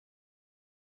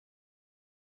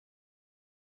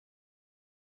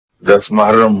10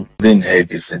 محرم دن ہے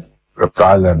جس دن رب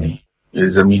تعالیٰ نے یہ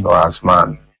زمین و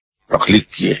آسمان تخلیق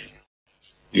کیے.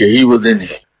 یہی وہ دن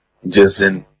ہے جس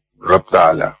دن رب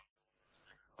تعالیٰ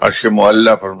عرش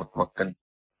معلیٰ پر متمکن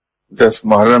 10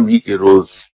 محرم ہی کے روز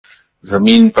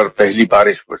زمین پر پہلی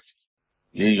بارش برسی.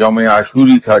 یہ یوم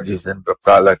عاشوری تھا جس دن رب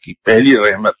تعالیٰ کی پہلی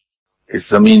رحمت اس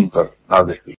زمین پر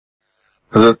نازل ہوئی.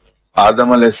 حضرت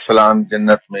آدم علیہ السلام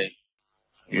جنت میں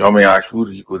یوم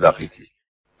عاشوری کو داخل کی.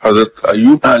 حضرت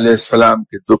ایوب علیہ السلام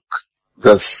کے دکھ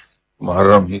 10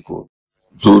 محرم ہی کو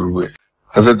دور ہوئے.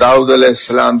 حضرت داؤد علیہ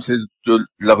السلام سے جو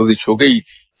لغزش ہو گئی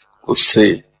تھی اس سے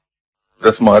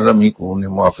 10 محرم ہی کو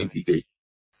انہیں معافی دی گئی.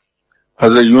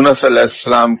 حضرت یونس علیہ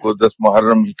السلام کو 10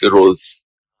 محرم ہی کے روز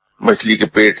مچھلی کے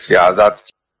پیٹ سے آزاد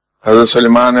کی. حضرت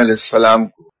سلیمان علیہ السلام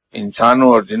کو انسانوں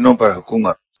اور جنوں پر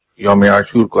حکومت یوم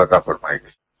عاشور کو عطا فرمائی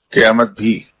گئی. قیامت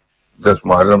بھی 10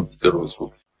 محرم کے روز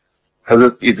ہوگی.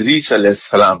 حضرت ادریس علیہ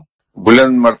السلام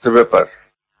بلند مرتبے پر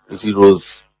اسی روز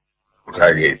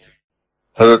اٹھائے گئے تھے.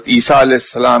 حضرت عیسیٰ علیہ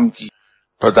السلام کی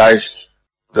پیدائش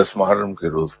 10 محرم کے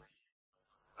روز کی.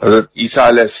 حضرت عیسیٰ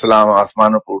علیہ السلام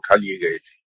آسمانوں کو اٹھا لیے گئے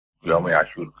تھے یوم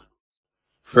عاشور کے.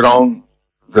 فرعون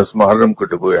 10 محرم کو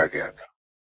ڈبویا گیا تھا.